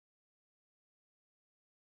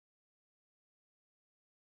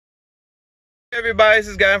Hey everybody, this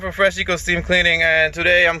is Gavin from Fresh Eco Steam Cleaning, and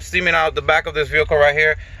today I'm steaming out the back of this vehicle right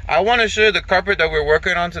here. I want to show you the carpet that we're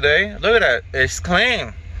working on today. Look at that, it's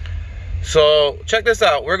clean. So check this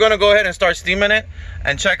out. We're gonna go ahead and start steaming it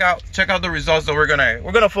and check out the results that we're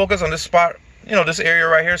gonna focus on this spot, you know, this area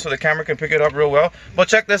right here, so the camera can pick it up real well. But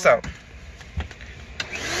check this out.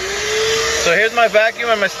 So here's my vacuum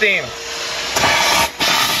and my steam.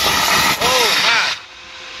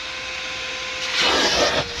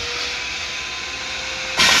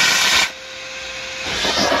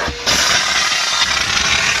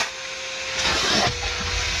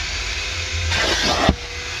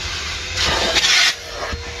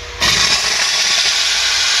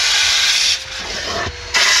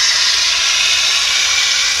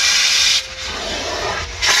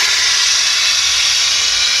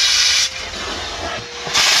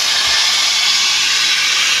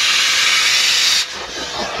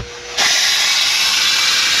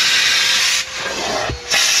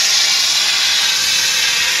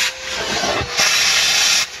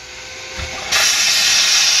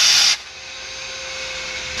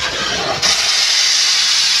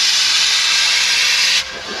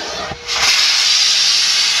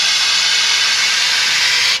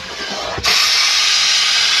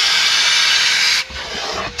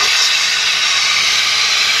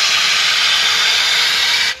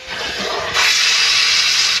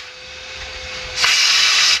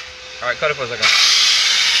 Alright, cut it for a second.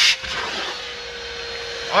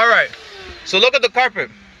 Alright, so look at the carpet.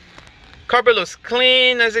 Carpet looks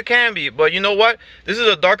clean as it can be, but you know what? This is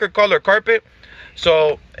a darker color carpet,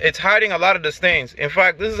 so it's hiding a lot of the stains. In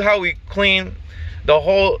fact, this is how we clean the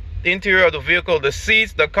whole interior of the vehicle, the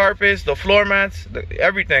seats, the carpets, the floor mats,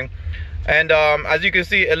 everything. And as you can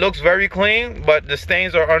see, it looks very clean, but the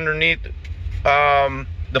stains are underneath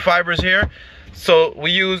the fibers here. So we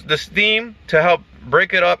use the steam to help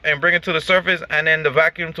break it up and bring it to the surface, and then the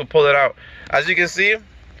vacuum to pull it out. As you can see,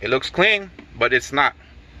 it looks clean, but it's not.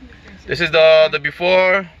 This is the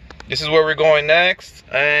before. This is where we're going next,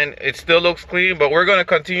 and it still looks clean, but we're going to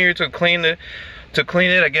continue to clean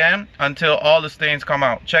it again until all the stains come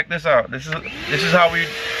out. Check this out. This is how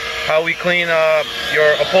we clean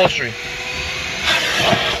your upholstery.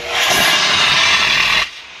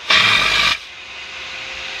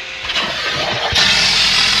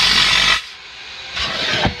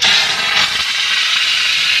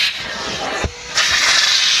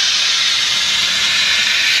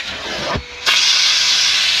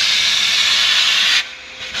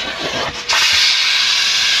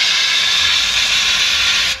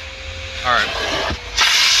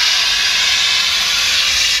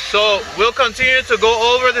 So we'll continue to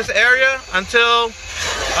go over this area until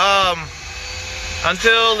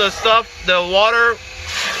the water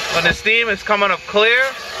and the steam is coming up clear,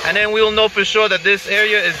 and then we'll know for sure that this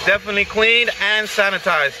area is definitely cleaned and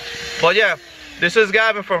sanitized. But yeah, this is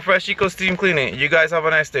Gavin from Fresh Eco Steam Cleaning. You guys have a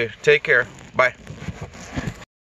nice day. Take care. Bye.